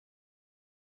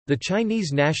The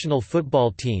Chinese national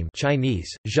football team Chinese,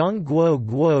 Zhangguo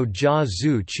Guo Jia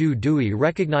Zhu Chu Dui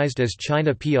recognized as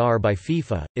China PR by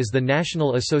FIFA, is the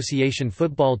national association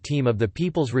football team of the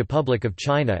People's Republic of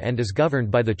China and is governed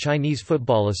by the Chinese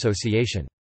Football Association.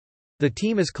 The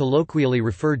team is colloquially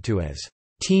referred to as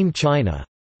Team China.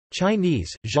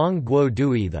 Chinese, Zhangguo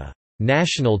Dui the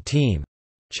national team.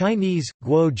 Chinese,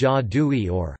 Guo Jia Dui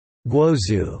or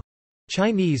Guozhu.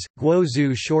 Chinese,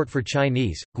 Guozhu short for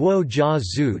Chinese, Guo Jia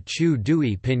Zhu Chu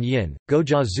Dui pinyin,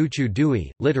 Gojia Zuchu Dui,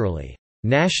 literally,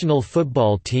 national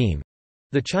football team.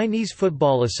 The Chinese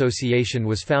Football Association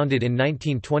was founded in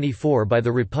 1924 by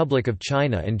the Republic of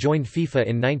China and joined FIFA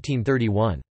in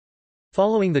 1931.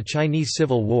 Following the Chinese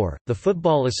Civil War, the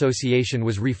Football Association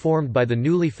was reformed by the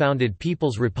newly founded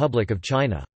People's Republic of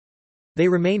China. They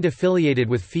remained affiliated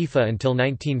with FIFA until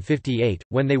 1958,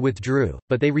 when they withdrew,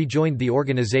 but they rejoined the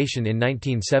organization in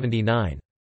 1979.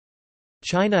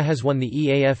 China has won the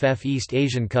EAFF East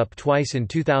Asian Cup twice in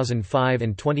 2005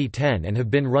 and 2010 and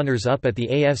have been runners-up at the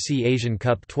AFC Asian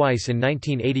Cup twice in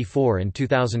 1984 and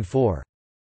 2004.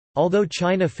 Although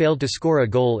China failed to score a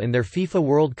goal in their FIFA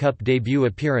World Cup debut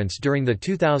appearance during the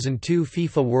 2002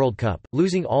 FIFA World Cup,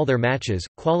 losing all their matches,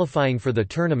 qualifying for the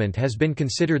tournament has been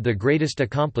considered the greatest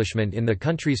accomplishment in the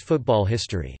country's football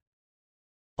history.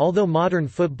 Although modern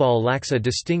football lacks a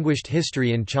distinguished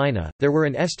history in China, there were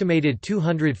an estimated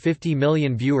 250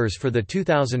 million viewers for the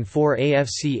 2004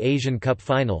 AFC Asian Cup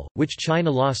final, which China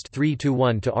lost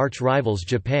 3-1 to arch-rivals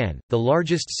Japan, the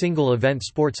largest single-event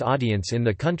sports audience in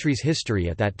the country's history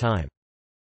at that time.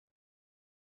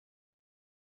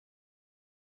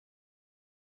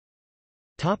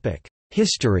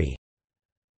 History.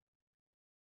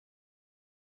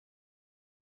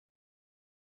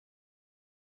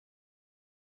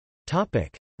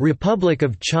 Republic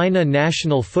of China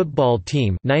national football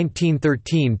team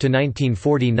 1913 to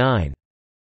 1949.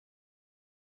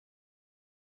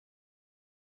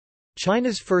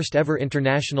 China's first ever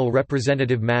international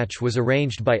representative match was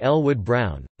arranged by Elwood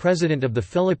Brown, president of the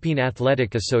Philippine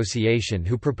Athletic Association,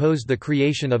 who proposed the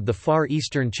creation of the Far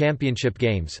Eastern Championship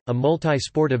Games, a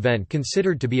multi-sport event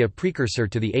considered to be a precursor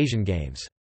to the Asian Games.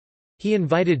 He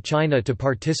invited China to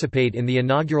participate in the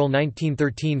inaugural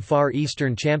 1913 Far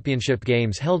Eastern Championship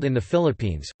Games held in the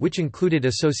Philippines, which included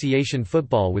association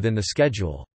football within the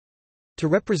schedule. To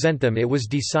represent them, it was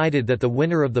decided that the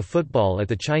winner of the football at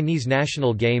the Chinese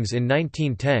National Games in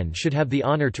 1910 should have the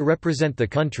honor to represent the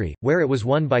country, where it was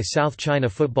won by South China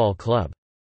Football Club.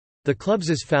 The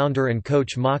club's founder and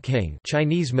coach Ma Qing,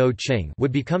 Chinese Mo Qing,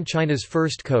 would become China's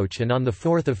first coach, and on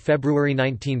 4 February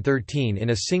 1913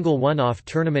 in a single one-off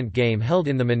tournament game held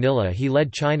in the Manila, he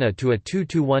led China to a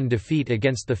 2-1 defeat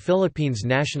against the Philippines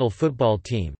national football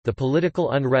team. The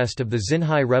political unrest of the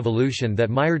Xinhai Revolution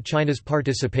that mired China's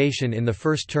participation in the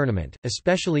first tournament,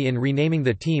 especially in renaming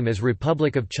the team as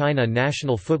Republic of China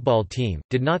national football team,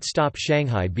 did not stop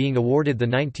Shanghai being awarded the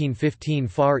 1915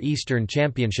 Far Eastern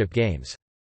Championship Games.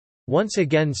 Once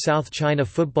again, South China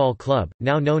Football Club,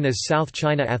 now known as South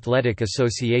China Athletic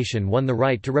Association, won the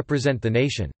right to represent the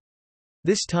nation.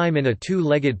 This time in a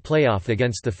two-legged playoff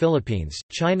against the Philippines,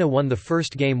 China won the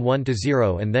first game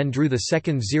 1-0 and then drew the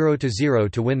second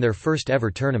 0-0 to win their first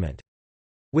ever tournament.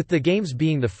 With the Games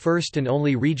being the first and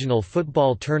only regional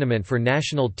football tournament for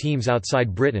national teams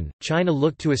outside Britain, China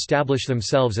looked to establish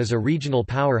themselves as a regional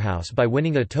powerhouse by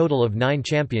winning a total of 9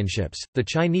 championships. The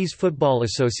Chinese Football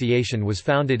Association was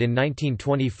founded in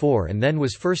 1924 and then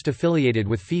was first affiliated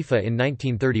with FIFA in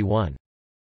 1931.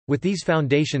 With these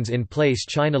foundations in place,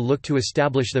 China looked to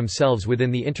establish themselves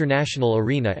within the international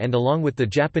arena, and along with the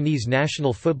Japanese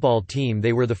national football team,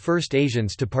 they were the first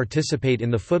Asians to participate in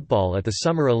the football at the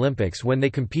Summer Olympics when they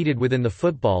competed within the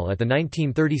football at the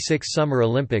 1936 Summer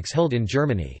Olympics held in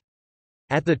Germany.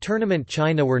 At the tournament,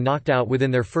 China were knocked out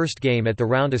within their first game at the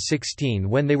round of 16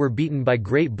 when they were beaten by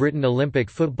Great Britain Olympic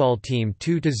football team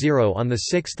 2-0 on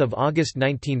 6 August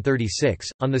 1936.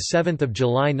 On 7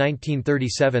 July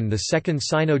 1937 the Second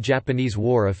Sino-Japanese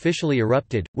War officially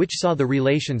erupted, which saw the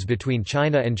relations between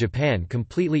China and Japan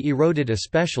completely eroded,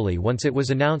 especially once it was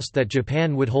announced that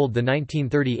Japan would hold the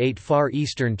 1938 Far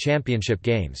Eastern Championship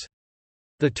Games.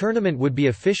 The tournament would be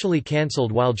officially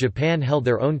cancelled while Japan held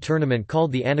their own tournament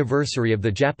called the Anniversary of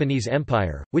the Japanese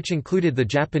Empire, which included the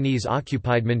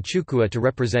Japanese-occupied Manchukuo to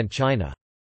represent China.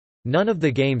 None of the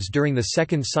games during the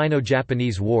Second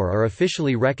Sino-Japanese War are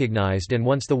officially recognized, and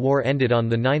once the war ended on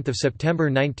 9 September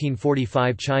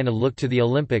 1945, China looked to the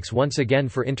Olympics once again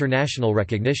for international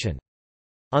recognition.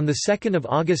 On 2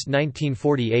 August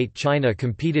 1948, China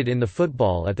competed in the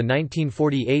football at the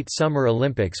 1948 Summer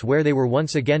Olympics, where they were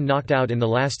once again knocked out in the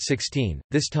last 16,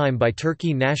 this time by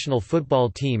Turkey national football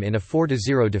team in a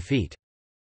 4-0 defeat.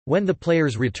 When the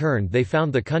players returned, they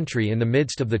found the country in the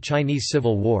midst of the Chinese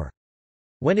Civil War.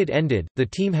 When it ended, the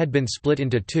team had been split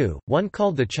into two, one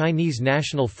called the Chinese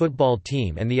National Football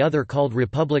Team and the other called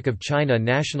Republic of China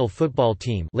National Football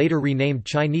Team, later renamed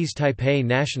Chinese Taipei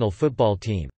National Football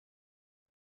Team.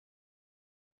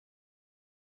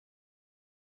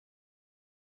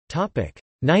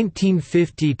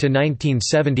 1950 to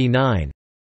 1979.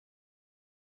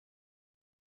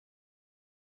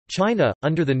 China,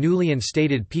 under the newly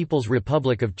instated People's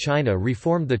Republic of China,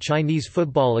 reformed the Chinese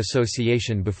Football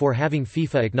Association before having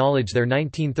FIFA acknowledge their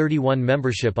 1931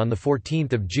 membership on 14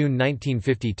 June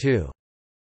 1952.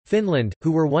 Finland,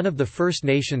 who were one of the first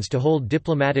nations to hold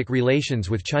diplomatic relations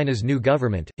with China's new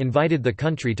government, invited the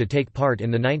country to take part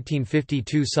in the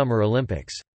 1952 Summer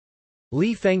Olympics.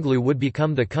 Li Fenglu would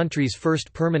become the country's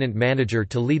first permanent manager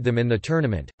to lead them in the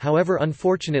tournament, however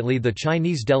unfortunately the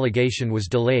Chinese delegation was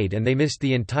delayed and they missed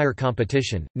the entire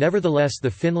competition. Nevertheless, the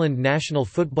Finland national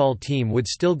football team would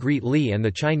still greet Li and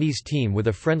the Chinese team with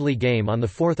a friendly game on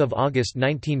 4 August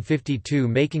 1952,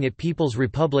 making it People's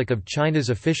Republic of China's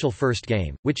official first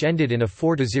game, which ended in a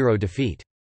 4-0 defeat.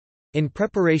 In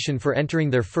preparation for entering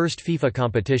their first FIFA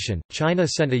competition, China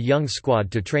sent a young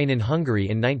squad to train in Hungary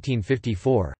in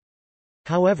 1954.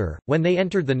 However, when they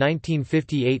entered the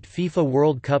 1958 FIFA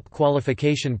World Cup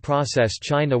qualification process,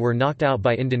 China were knocked out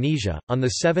by Indonesia. On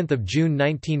 7 June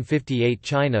 1958,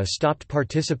 China stopped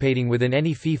participating within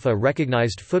any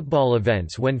FIFA-recognized football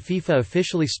events when FIFA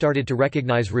officially started to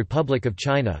recognize Republic of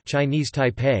China Chinese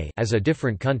Taipei as a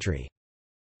different country.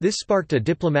 This sparked a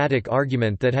diplomatic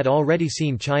argument that had already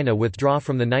seen China withdraw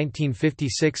from the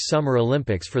 1956 Summer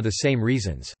Olympics for the same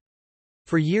reasons.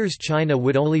 For years China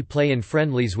would only play in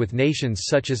friendlies with nations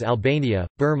such as Albania,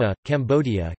 Burma,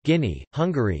 Cambodia, Guinea,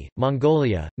 Hungary,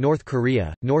 Mongolia, North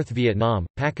Korea, North Vietnam,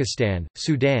 Pakistan,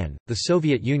 Sudan, the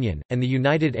Soviet Union, and the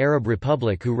United Arab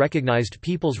Republic, who recognized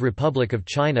People's Republic of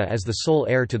China as the sole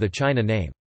heir to the China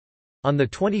name. On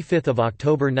 25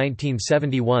 October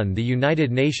 1971, the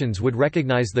United Nations would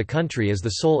recognize the country as the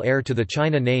sole heir to the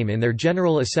China name in their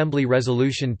General Assembly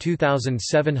Resolution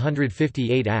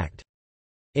 2758 Act.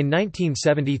 In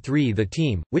 1973, the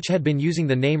team, which had been using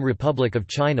the name Republic of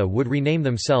China, would rename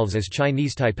themselves as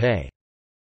Chinese Taipei.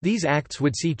 These acts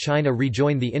would see China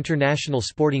rejoin the international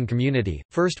sporting community,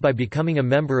 first by becoming a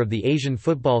member of the Asian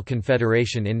Football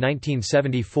Confederation in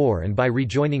 1974 and by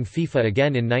rejoining FIFA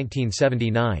again in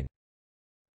 1979.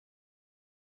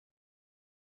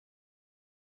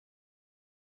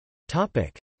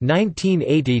 Topic: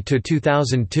 1980 to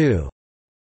 2002.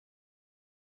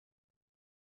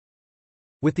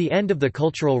 With the end of the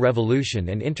Cultural Revolution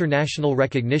and international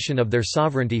recognition of their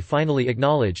sovereignty finally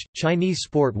acknowledged, Chinese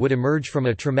sport would emerge from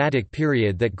a traumatic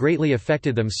period that greatly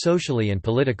affected them socially and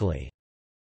politically.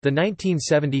 The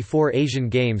 1974 Asian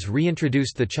Games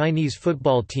reintroduced the Chinese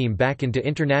football team back into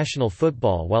international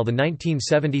football, while the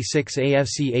 1976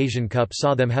 AFC Asian Cup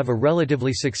saw them have a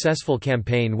relatively successful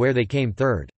campaign where they came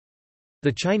third.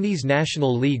 The Chinese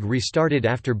National League restarted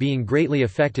after being greatly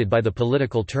affected by the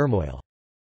political turmoil.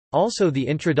 Also, the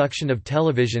introduction of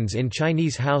televisions in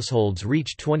Chinese households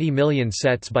reached 20 million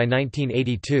sets by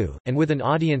 1982, and with an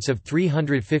audience of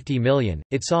 350 million,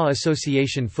 it saw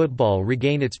association football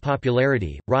regain its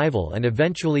popularity, rival and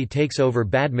eventually takes over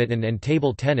badminton and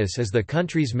table tennis as the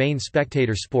country's main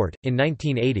spectator sport. In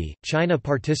 1980, China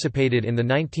participated in the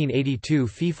 1982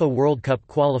 FIFA World Cup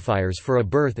qualifiers for a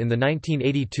berth in the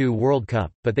 1982 World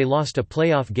Cup, but they lost a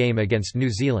playoff game against New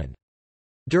Zealand.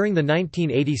 During the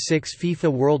 1986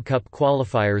 FIFA World Cup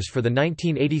qualifiers for the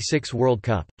 1986 World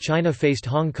Cup, China faced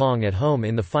Hong Kong at home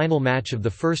in the final match of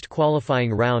the first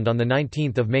qualifying round on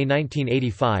 19 May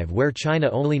 1985, where China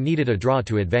only needed a draw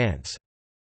to advance.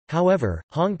 However,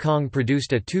 Hong Kong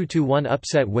produced a 2-1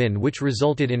 upset win which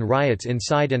resulted in riots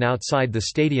inside and outside the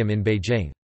stadium in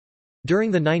Beijing.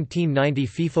 During the 1990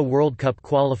 FIFA World Cup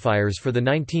qualifiers for the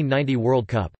 1990 World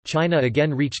Cup, China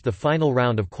again reached the final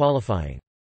round of qualifying.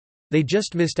 They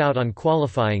just missed out on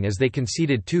qualifying as they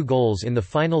conceded 2 goals in the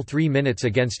final 3 minutes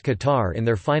against Qatar in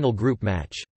their final group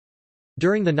match.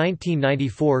 During the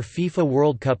 1994 FIFA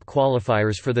World Cup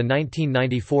qualifiers for the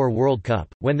 1994 World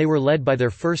Cup, when they were led by their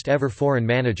first ever foreign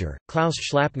manager, Klaus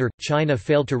Schlappner, China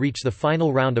failed to reach the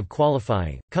final round of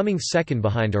qualifying, coming second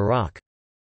behind Iraq.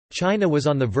 China was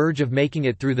on the verge of making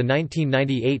it through the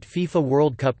 1998 FIFA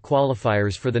World Cup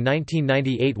qualifiers for the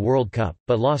 1998 World Cup,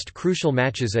 but lost crucial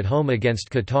matches at home against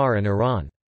Qatar and Iran.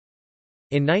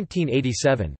 In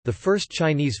 1987, the first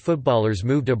Chinese footballers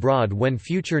moved abroad when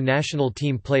future national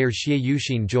team player Xie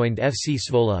Yuxin joined FC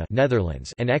Zwolle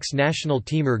Netherlands and ex-national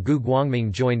teamer Gu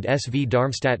Guangming joined SV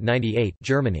Darmstadt 98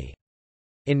 Germany.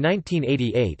 In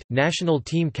 1988, national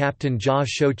team captain Jia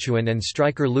Shouchuan and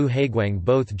striker Liu Haiguang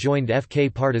both joined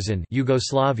FK Partizan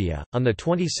Yugoslavia. On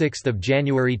 26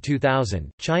 January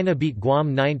 2000, China beat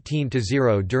Guam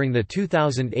 19-0 during the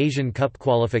 2000 Asian Cup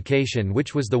qualification,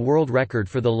 which was the world record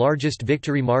for the largest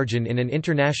victory margin in an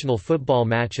international football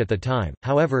match at the time.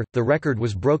 However, the record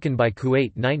was broken by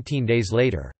Kuwait 19 days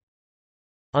later.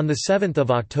 On 7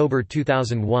 October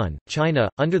 2001, China,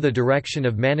 under the direction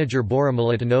of manager Bora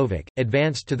Milutinovic,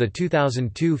 advanced to the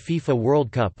 2002 FIFA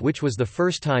World Cup, which was the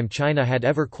first time China had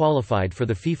ever qualified for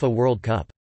the FIFA World Cup.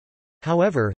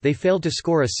 However, they failed to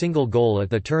score a single goal at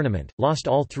the tournament, lost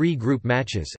all 3 group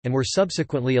matches, and were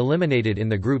subsequently eliminated in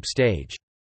the group stage.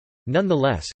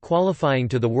 Nonetheless, qualifying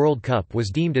to the World Cup was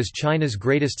deemed as China's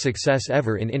greatest success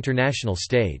ever in international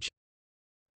stage.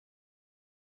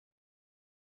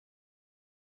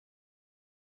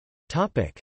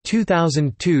 Topic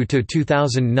 2002 to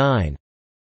 2009.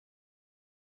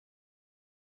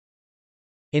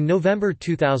 In November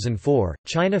 2004,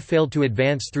 China failed to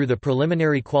advance through the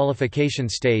preliminary qualification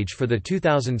stage for the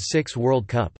 2006 World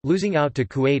Cup, losing out to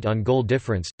Kuwait on goal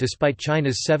difference, despite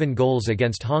China's 7 goals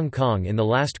against Hong Kong in the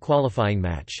last qualifying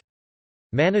match.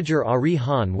 Manager Ari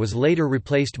Han was later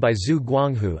replaced by Zhu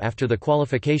Guanghu after the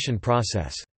qualification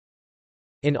process.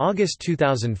 In August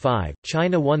 2005,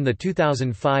 China won the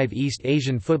 2005 East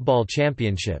Asian Football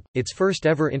Championship, its first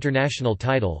ever international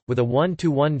title, with a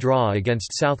 1-1 draw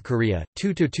against South Korea,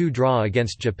 2-2 draw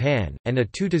against Japan, and a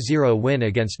 2-0 win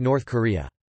against North Korea.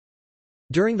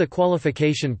 During the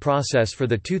qualification process for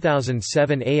the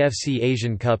 2007 AFC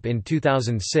Asian Cup in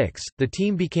 2006, the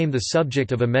team became the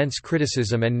subject of immense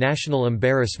criticism and national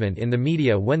embarrassment in the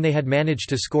media when they had managed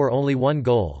to score only 1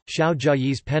 goal, Xiao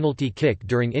Jiayi's penalty kick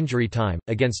during injury time,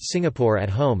 against Singapore at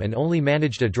home, and only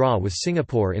managed a draw with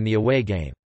Singapore in the away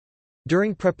game.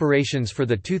 During preparations for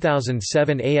the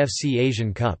 2007 AFC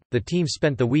Asian Cup, the team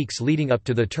spent the weeks leading up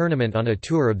to the tournament on a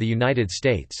tour of the United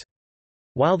States.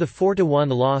 While the 4-1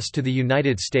 loss to the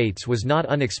United States was not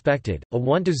unexpected, a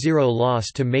 1-0 loss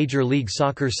to Major League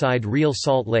Soccer side Real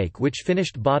Salt Lake, which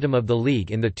finished bottom of the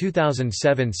league in the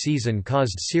 2007 season,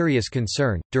 caused serious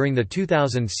concern. During the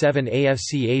 2007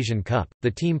 AFC Asian Cup,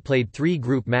 the team played 3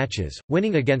 group matches,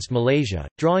 winning against Malaysia,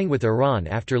 drawing with Iran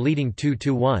after leading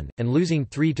 2-1, and losing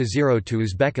 3-0 to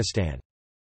Uzbekistan.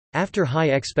 After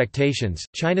high expectations,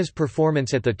 China's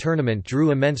performance at the tournament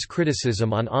drew immense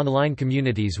criticism on online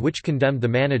communities which condemned the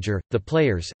manager, the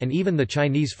players, and even the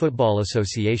Chinese Football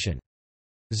Association.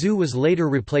 Zhu was later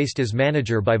replaced as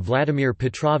manager by Vladimir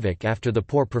Petrovic after the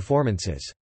poor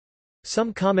performances.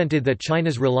 Some commented that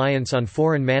China's reliance on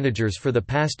foreign managers for the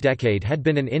past decade had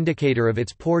been an indicator of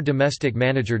its poor domestic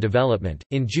manager development.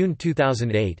 In June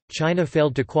 2008, China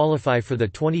failed to qualify for the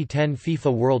 2010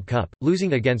 FIFA World Cup,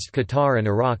 losing against Qatar and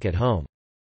Iraq at home.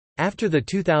 After the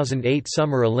 2008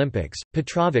 Summer Olympics,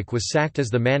 Petrovic was sacked as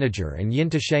the manager and Yin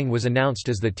Tasheng was announced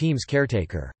as the team's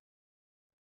caretaker.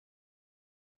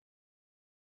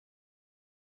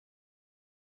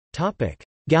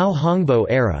 Gao Hongbo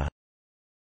era.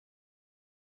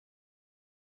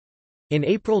 In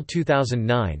April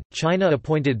 2009, China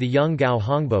appointed the young Gao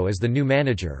Hongbo as the new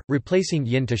manager, replacing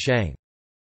Yin Tasheng.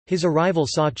 His arrival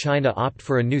saw China opt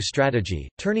for a new strategy,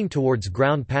 turning towards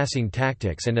ground-passing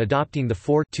tactics and adopting the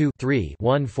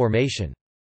 4-2-3-1 formation.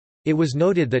 It was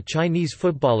noted that Chinese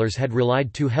footballers had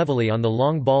relied too heavily on the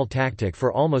long ball tactic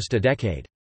for almost a decade.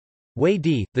 Wei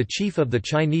Di, the chief of the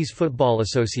Chinese Football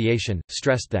Association,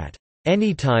 stressed that,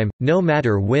 "Anytime, no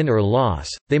matter win or loss,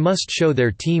 they must show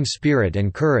their team spirit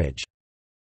and courage.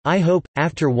 I hope,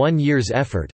 after 1 year's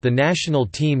effort, the national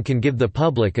team can give the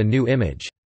public a new image."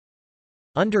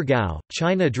 Under Gao,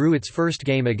 China drew its first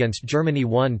game against Germany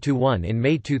 1-1 in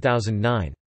May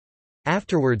 2009.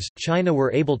 Afterwards, China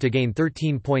were able to gain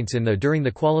 13 points during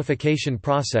the qualification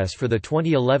process for the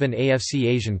 2011 AFC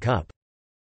Asian Cup.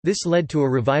 This led to a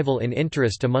revival in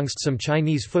interest amongst some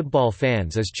Chinese football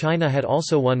fans, as China had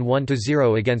also won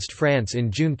 1-0 against France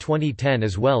in June 2010,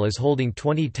 as well as holding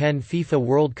 2010 FIFA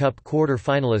World Cup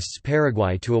quarter-finalists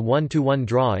Paraguay to a 1-1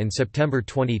 draw in September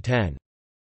 2010.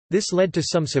 This led to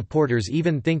some supporters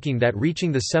even thinking that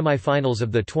reaching the semi-finals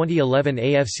of the 2011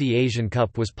 AFC Asian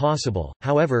Cup was possible.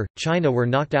 However, China were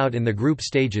knocked out in the group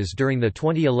stages during the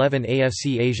 2011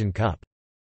 AFC Asian Cup.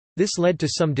 This led to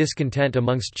some discontent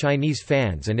amongst Chinese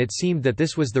fans, and it seemed that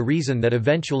this was the reason that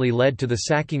eventually led to the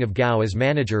sacking of Gao as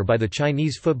manager by the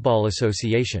Chinese Football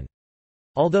Association.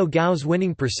 Although Gao's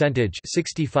winning percentage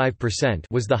 65%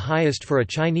 was the highest for a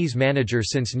Chinese manager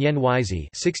since Nian Weizi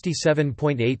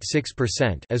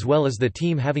 67.86%, as well as the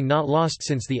team having not lost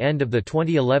since the end of the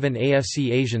 2011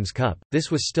 AFC Asians Cup, this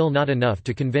was still not enough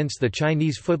to convince the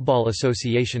Chinese Football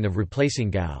Association of replacing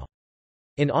Gao.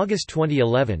 In August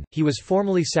 2011, he was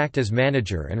formally sacked as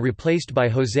manager and replaced by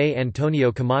José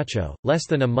Antonio Camacho, less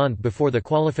than a month before the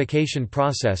qualification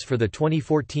process for the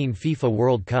 2014 FIFA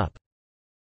World Cup.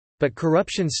 But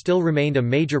corruption still remained a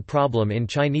major problem in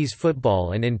Chinese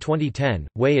football, and in 2010,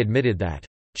 Wei admitted that,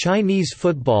 "Chinese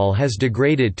football has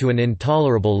degraded to an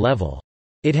intolerable level.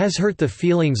 It has hurt the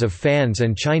feelings of fans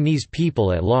and Chinese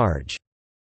people at large."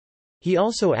 He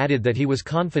also added that he was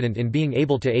confident in being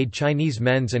able to aid Chinese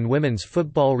men's and women's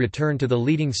football return to the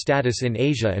leading status in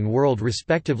Asia and world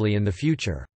respectively in the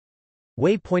future.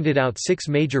 Wei pointed out 6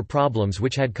 major problems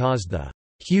which had caused the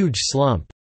huge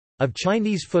slump of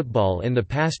Chinese football in the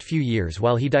past few years,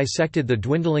 while he dissected the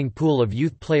dwindling pool of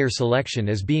youth player selection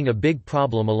as being a big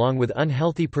problem, along with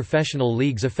unhealthy professional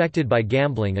leagues affected by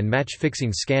gambling and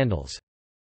match-fixing scandals.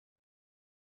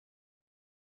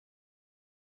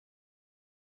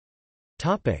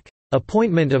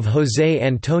 Appointment of José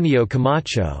Antonio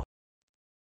Camacho.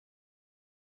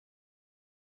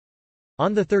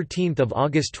 On 13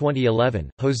 August 2011,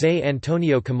 José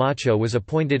Antonio Camacho was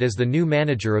appointed as the new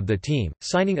manager of the team,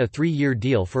 signing a 3-year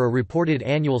deal for a reported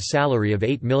annual salary of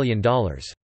 $8 million.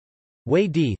 Wei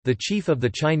Di, the chief of the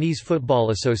Chinese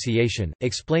Football Association,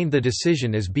 explained the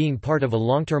decision as being part of a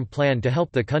long-term plan to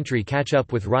help the country catch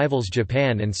up with rivals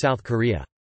Japan and South Korea.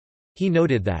 He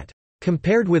noted that,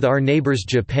 "Compared with our neighbors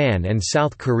Japan and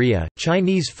South Korea,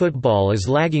 Chinese football is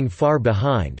lagging far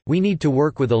behind. We need to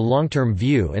work with a long-term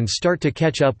view and start to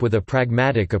catch up with a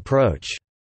pragmatic approach.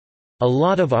 A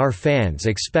lot of our fans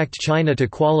expect China to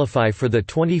qualify for the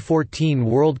 2014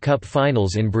 World Cup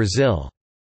finals in Brazil.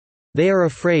 They are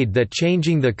afraid that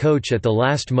changing the coach at the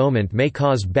last moment may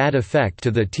cause bad effect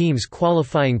to the team's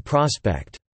qualifying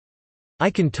prospect. I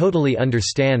can totally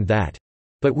understand that.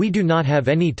 But we do not have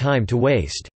any time to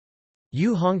waste."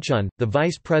 Yu Hongchun, the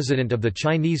vice president of the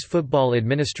Chinese Football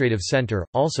Administrative Center,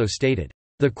 also stated,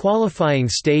 "The qualifying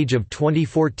stage of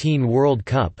 2014 World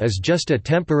Cup is just a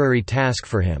temporary task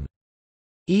for him.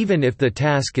 Even if the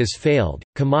task is failed,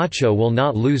 Camacho will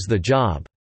not lose the job.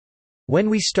 When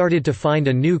we started to find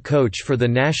a new coach for the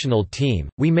national team,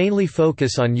 we mainly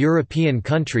focus on European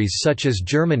countries such as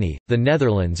Germany, the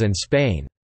Netherlands and Spain.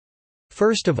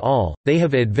 First of all, they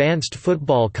have advanced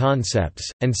football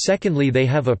concepts, and secondly they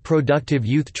have a productive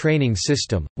youth training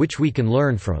system, which we can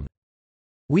learn from.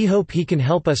 We hope he can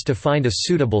help us to find a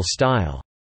suitable style."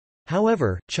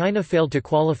 However, China failed to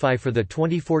qualify for the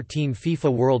 2014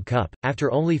 FIFA World Cup, after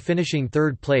only finishing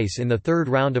 3rd place in the 3rd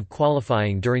round of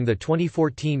qualifying during the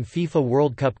 2014 FIFA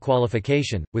World Cup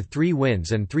qualification, with 3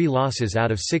 wins and 3 losses out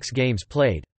of 6 games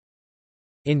played.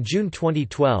 In June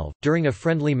 2012, during a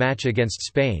friendly match against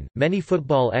Spain, many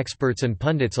football experts and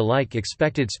pundits alike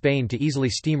expected Spain to easily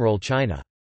steamroll China.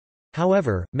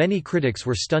 However, many critics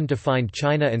were stunned to find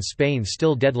China and Spain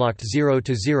still deadlocked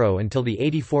 0-0 until the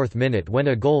 84th minute, when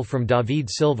a goal from David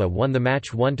Silva won the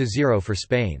match 1-0 for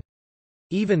Spain.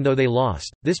 Even though they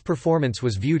lost, this performance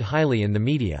was viewed highly in the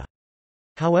media.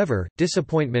 However,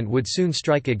 disappointment would soon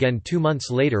strike again 2 months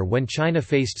later when China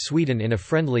faced Sweden in a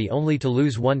friendly, only to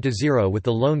lose 1-0 with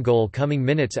the lone goal coming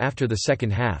minutes after the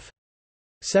second half.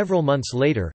 Several months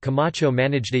later, Camacho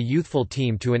managed a youthful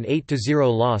team to an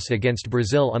 8-0 loss against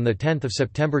Brazil on 10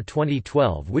 September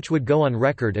 2012, which would go on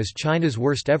record as China's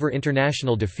worst-ever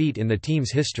international defeat in the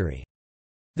team's history.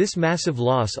 This massive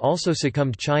loss also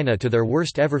succumbed China to their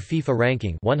worst-ever FIFA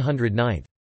ranking, 109th.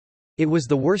 It was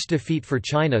the worst defeat for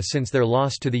China since their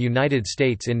loss to the United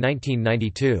States in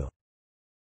 1992.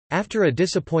 After a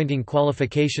disappointing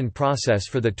qualification process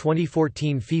for the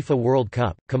 2014 FIFA World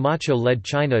Cup, Camacho led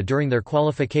China during their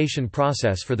qualification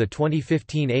process for the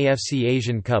 2015 AFC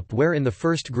Asian Cup, where in the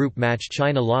first group match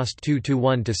China lost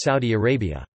 2-1 to Saudi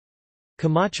Arabia.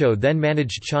 Camacho then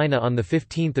managed China on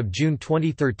 15 June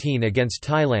 2013 against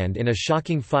Thailand in a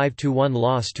shocking 5-1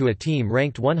 loss to a team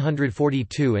ranked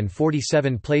 142 and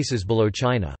 47 places below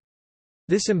China.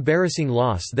 This embarrassing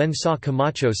loss then saw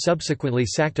Camacho subsequently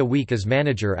sacked a week as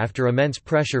manager after immense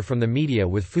pressure from the media,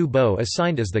 with Fu Bo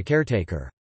assigned as the caretaker.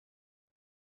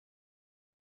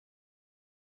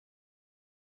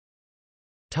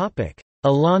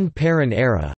 Alain Perrin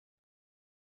era.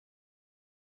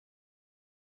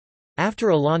 After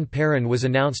Alain Perrin was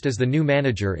announced as the new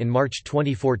manager in March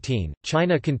 2014,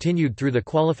 China continued through the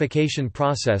qualification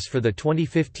process for the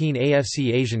 2015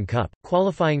 AFC Asian Cup,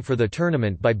 qualifying for the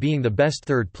tournament by being the best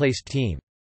third-placed team.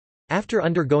 After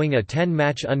undergoing a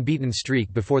 10-match unbeaten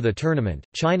streak before the tournament,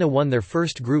 China won their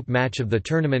first group match of the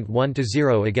tournament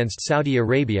 1-0 against Saudi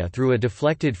Arabia through a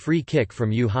deflected free kick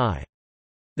from Yu Hai.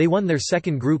 They won their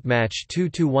second group match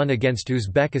 2-1 against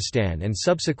Uzbekistan and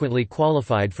subsequently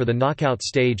qualified for the knockout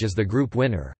stage as the group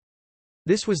winner.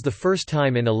 This was the first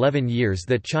time in 11 years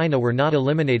that China were not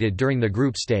eliminated during the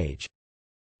group stage.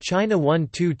 China won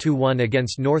 2-1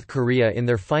 against North Korea in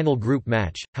their final group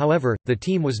match, however, the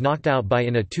team was knocked out by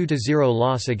a 2-0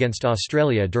 loss against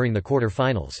Australia during the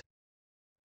quarter-finals.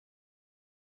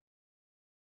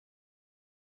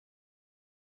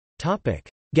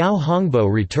 Gao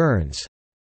Hongbo returns.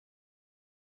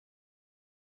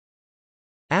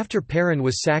 After Perrin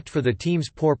was sacked for the team's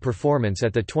poor performance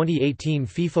at the 2018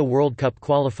 FIFA World Cup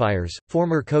qualifiers,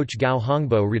 former coach Gao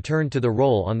Hongbo returned to the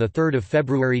role on 3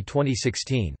 February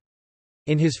 2016.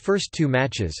 In his first two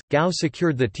matches, Gao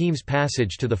secured the team's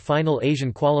passage to the final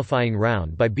Asian qualifying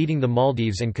round by beating the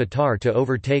Maldives and Qatar to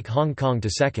overtake Hong Kong to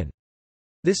second.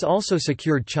 This also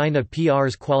secured China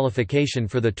PR's qualification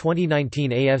for the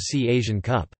 2019 AFC Asian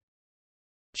Cup.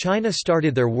 China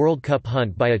started their World Cup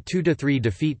hunt by a 2-3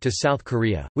 defeat to South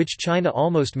Korea, which China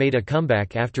almost made a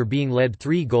comeback after being led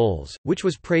 3 goals, which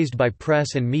was praised by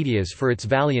press and medias for its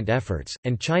valiant efforts,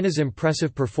 and China's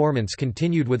impressive performance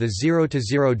continued with a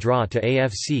 0-0 draw to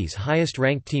AFC's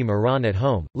highest-ranked team Iran at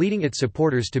home, leading its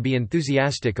supporters to be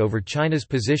enthusiastic over China's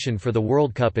position for the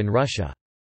World Cup in Russia.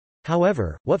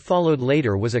 However, what followed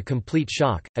later was a complete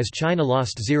shock, as China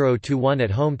lost 0-1 at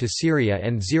home to Syria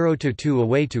and 0-2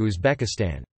 away to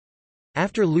Uzbekistan.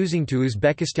 After losing to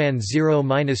Uzbekistan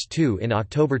 0-2 in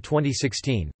October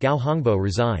 2016, Gao Hongbo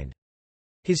resigned.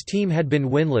 His team had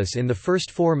been winless in the first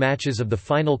 4 matches of the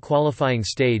final qualifying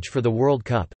stage for the World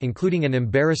Cup, including an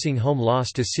embarrassing home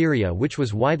loss to Syria which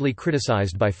was widely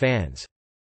criticized by fans.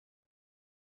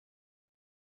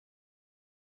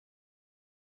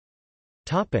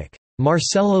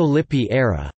 Marcello Lippi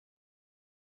era.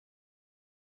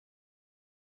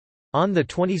 On the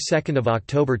 22nd of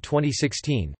October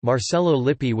 2016, Marcello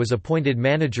Lippi was appointed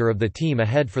manager of the team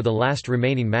ahead for the last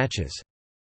remaining matches.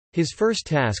 His first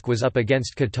task was up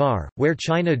against Qatar, where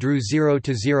China drew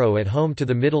 0-0 at home to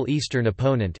the Middle Eastern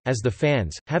opponent, as the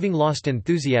fans, having lost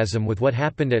enthusiasm with what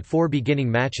happened at 4 beginning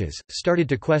matches, started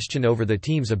to question over the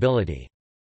team's ability.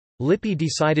 Lippi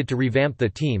decided to revamp the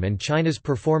team and China's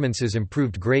performances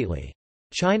improved greatly.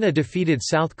 China defeated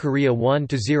South Korea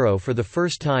 1-0 for the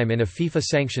first time in a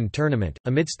FIFA-sanctioned tournament,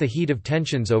 amidst the heat of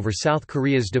tensions over South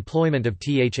Korea's deployment of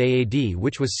THAAD,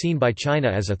 which was seen by China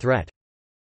as a threat.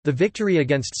 The victory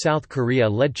against South Korea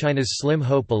led China's slim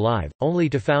hope alive, only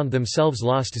to found themselves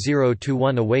lost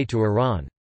 0-1 away to Iran.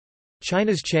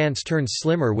 China's chance turned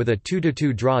slimmer with a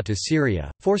 2-2 draw to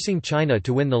Syria, forcing China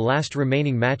to win the last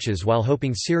remaining matches while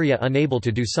hoping Syria unable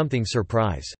to do something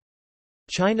surprise.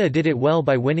 China did it well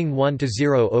by winning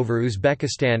 1-0 over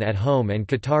Uzbekistan at home and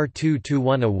Qatar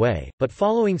 2-1 away, but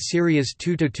following Syria's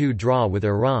 2-2 draw with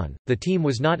Iran, the team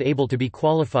was not able to be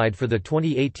qualified for the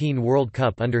 2018 World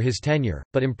Cup under his tenure,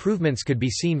 but improvements could be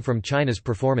seen from China's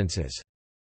performances.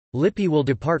 Lippi will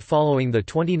depart following the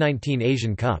 2019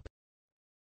 Asian Cup.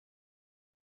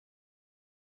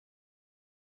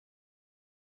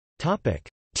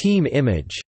 Team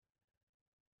image.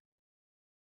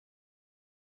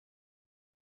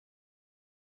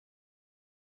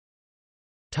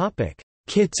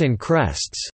 Kits and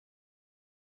crests.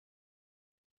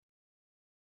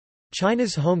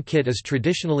 China's home kit is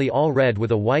traditionally all red with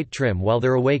a white trim, while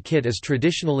their away kit is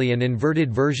traditionally an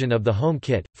inverted version of the home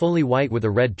kit, fully white with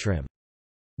a red trim.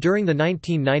 During the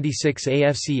 1996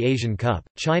 AFC Asian Cup,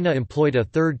 China employed a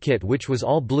third kit which was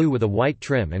all blue with a white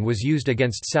trim and was used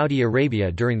against Saudi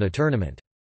Arabia during the tournament.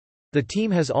 The team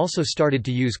has also started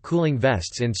to use cooling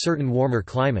vests in certain warmer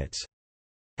climates.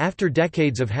 After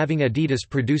decades of having Adidas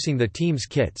producing the team's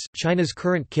kits, China's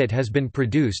current kit has been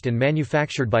produced and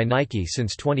manufactured by Nike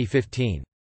since 2015.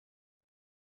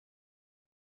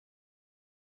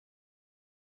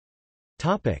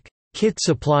 Kit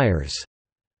suppliers.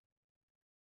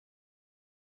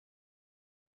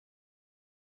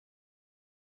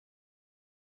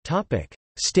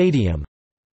 Stadium.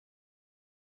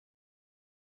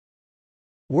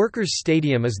 Workers'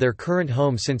 Stadium is their current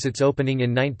home since its opening in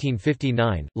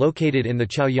 1959, located in the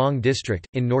Chaoyang district,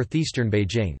 in northeastern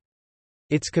Beijing.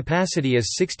 Its capacity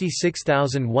is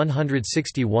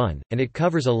 66,161, and it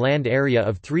covers a land area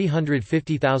of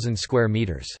 350,000 square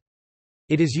meters.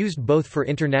 It is used both for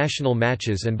international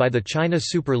matches and by the China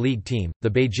Super League team, the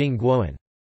Beijing Guoan.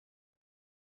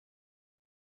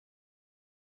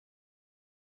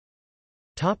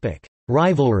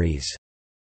 Rivalries.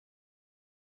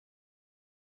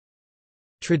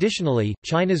 Traditionally,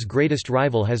 China's greatest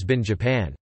rival has been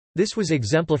Japan. This was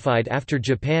exemplified after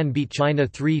Japan beat China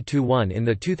 3–1 in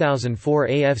the 2004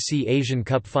 AFC Asian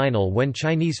Cup final when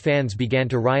Chinese fans began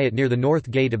to riot near the north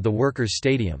gate of the Workers'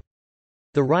 Stadium.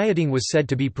 The rioting was said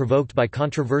to be provoked by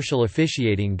controversial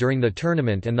officiating during the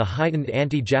tournament and the heightened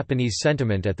anti-Japanese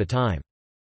sentiment at the time.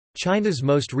 China's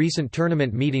most recent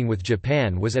tournament meeting with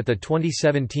Japan was at the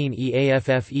 2017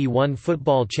 EAFF E1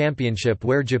 Football Championship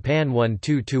where Japan won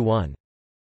 2–1.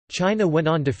 China went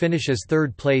on to finish as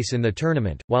third place in the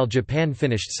tournament, while Japan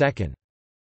finished second.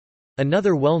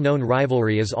 Another well-known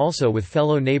rivalry is also with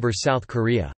fellow neighbor South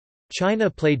Korea. China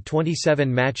played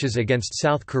 27 matches against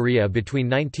South Korea between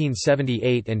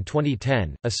 1978 and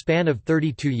 2010, a span of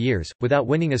 32 years, without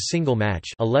winning a single match,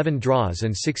 11 draws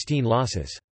and 16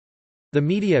 losses. The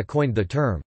media coined the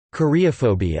term,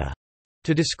 Koreaphobia,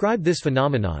 to describe this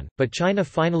phenomenon, but China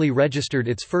finally registered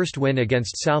its first win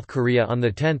against South Korea on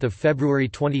 10 February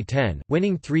 2010,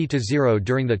 winning 3–0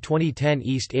 during the 2010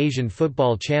 East Asian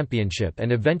Football Championship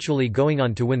and eventually going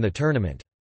on to win the tournament.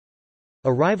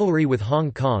 A rivalry with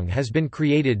Hong Kong has been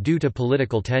created due to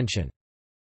political tension.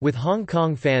 With Hong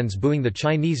Kong fans booing the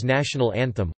Chinese national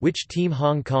anthem, which Team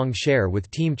Hong Kong share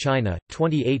with Team China,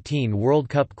 2018 World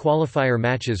Cup qualifier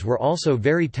matches were also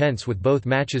very tense with both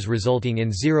matches resulting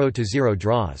in 0–0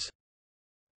 draws.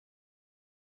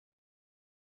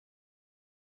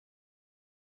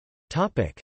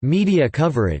 Media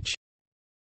coverage.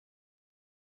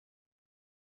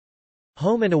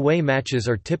 Home and away matches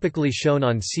are typically shown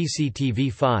on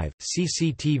CCTV5,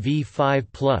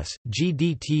 CCTV5+,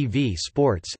 GDTV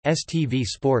Sports, STV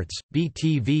Sports,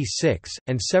 BTV6,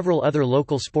 and several other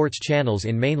local sports channels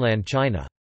in mainland China.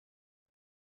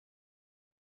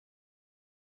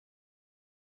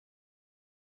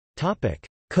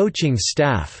 Coaching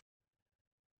staff.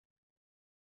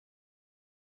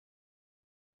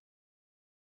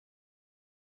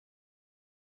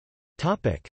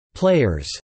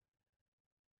 Players.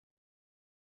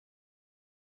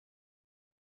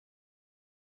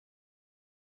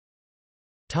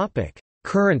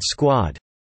 Current squad.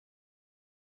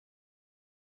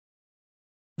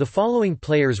 The following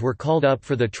players were called up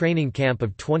for the training camp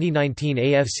of 2019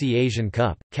 AFC Asian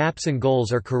Cup. Caps and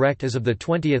goals are correct as of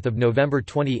 20 November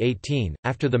 2018,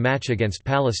 after the match against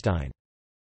Palestine.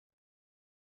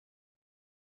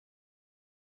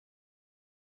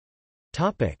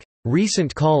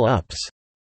 Recent call-ups.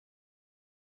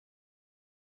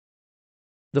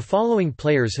 The following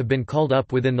players have been called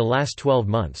up within the last 12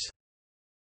 months.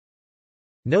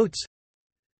 Notes: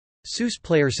 Seuss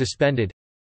player suspended.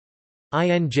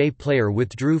 INJ player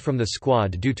withdrew from the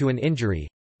squad due to an injury.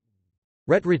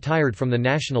 Rhett retired from the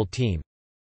national team.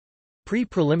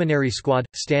 Pre-preliminary squad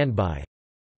standby.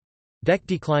 Deck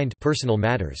declined. Personal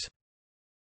matters.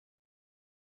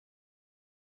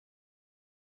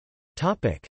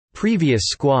 Previous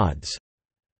squads.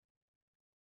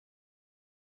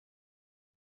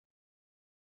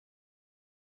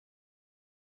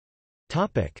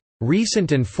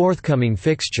 Recent and forthcoming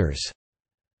fixtures.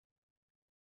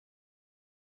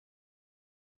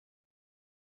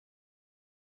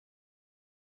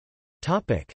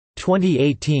 Topic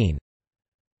 2018.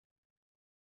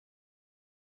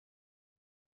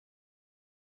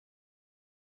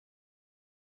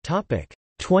 Topic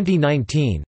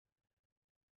 2019.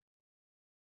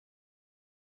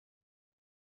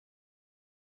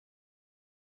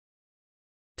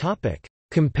 Topic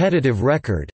competitive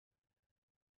record.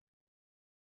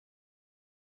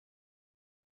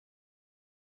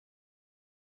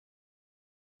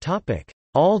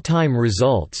 All-time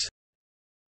results.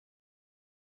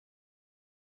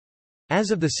 As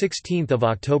of 16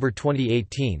 October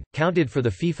 2018, counted for the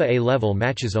FIFA A-level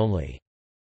matches only.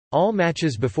 All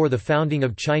matches before the founding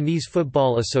of Chinese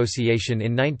Football Association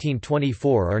in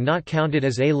 1924 are not counted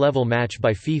as A-level match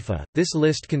by FIFA. This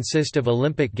list consists of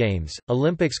Olympic Games,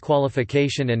 Olympics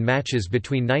qualification and matches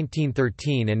between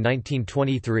 1913 and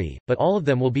 1923, but all of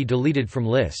them will be deleted from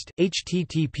list.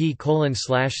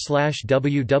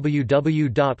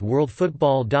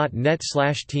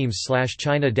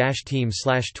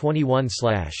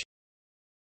 http://www.worldfootball.net/teams/china-team/21/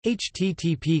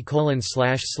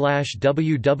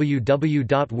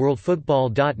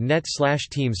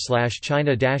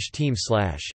 http://www.worldfootball.net/teams/china-team/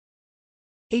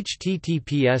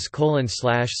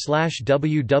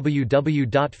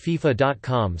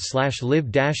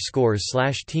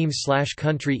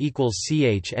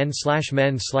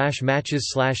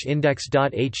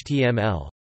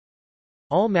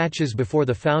 All matches before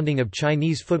the founding of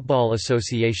Chinese Football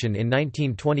Association in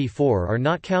 1924 are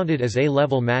not counted as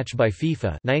A-level match by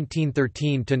FIFA.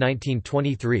 1913 to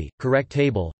 1923. Correct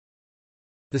table.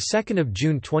 The 2nd of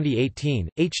June 2018.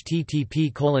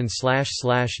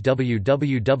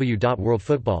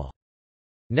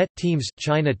 http://www.worldfootball.net teams.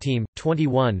 China team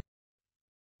 21.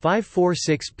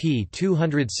 546p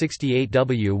 268w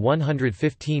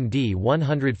 115d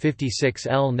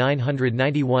 156l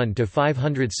 991 to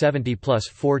 570 plus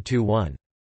 421.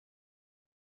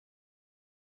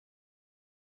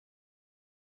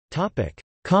 Topic: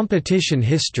 Competition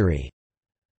history.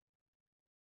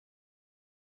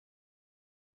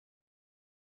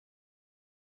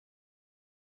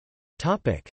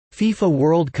 Topic: FIFA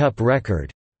World Cup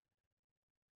record.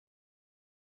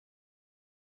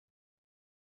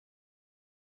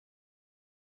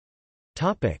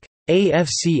 Topic: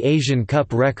 AFC Asian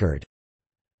Cup record.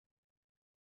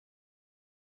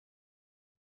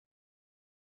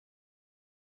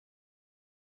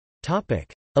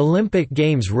 Topic: Olympic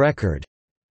Games record.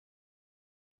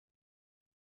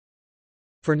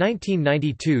 For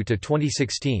 1992 to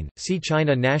 2016, see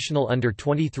China national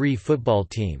under-23 football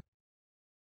team.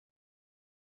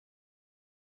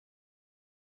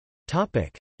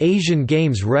 Topic: Asian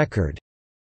Games record.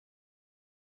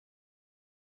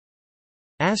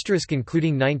 Asterisk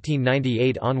including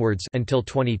 1998 onwards until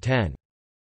 2010.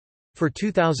 For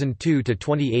 2002 to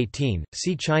 2018,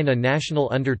 see China national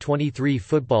under-23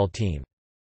 football team.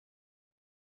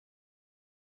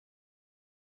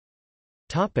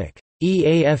 Topic: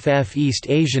 EAFF East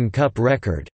Asian Cup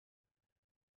record.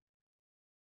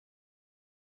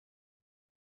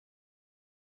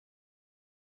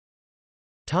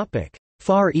 Topic: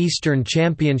 Far Eastern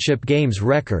Championship Games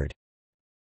record.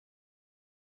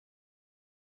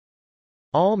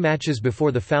 All matches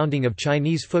before the founding of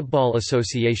Chinese Football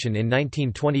Association in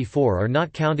 1924 are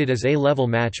not counted as A-level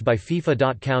match by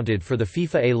FIFA. Counted for the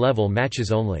FIFA A-level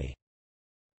matches only.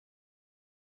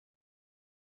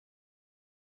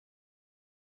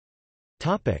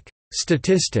 Topic: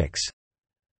 Statistics.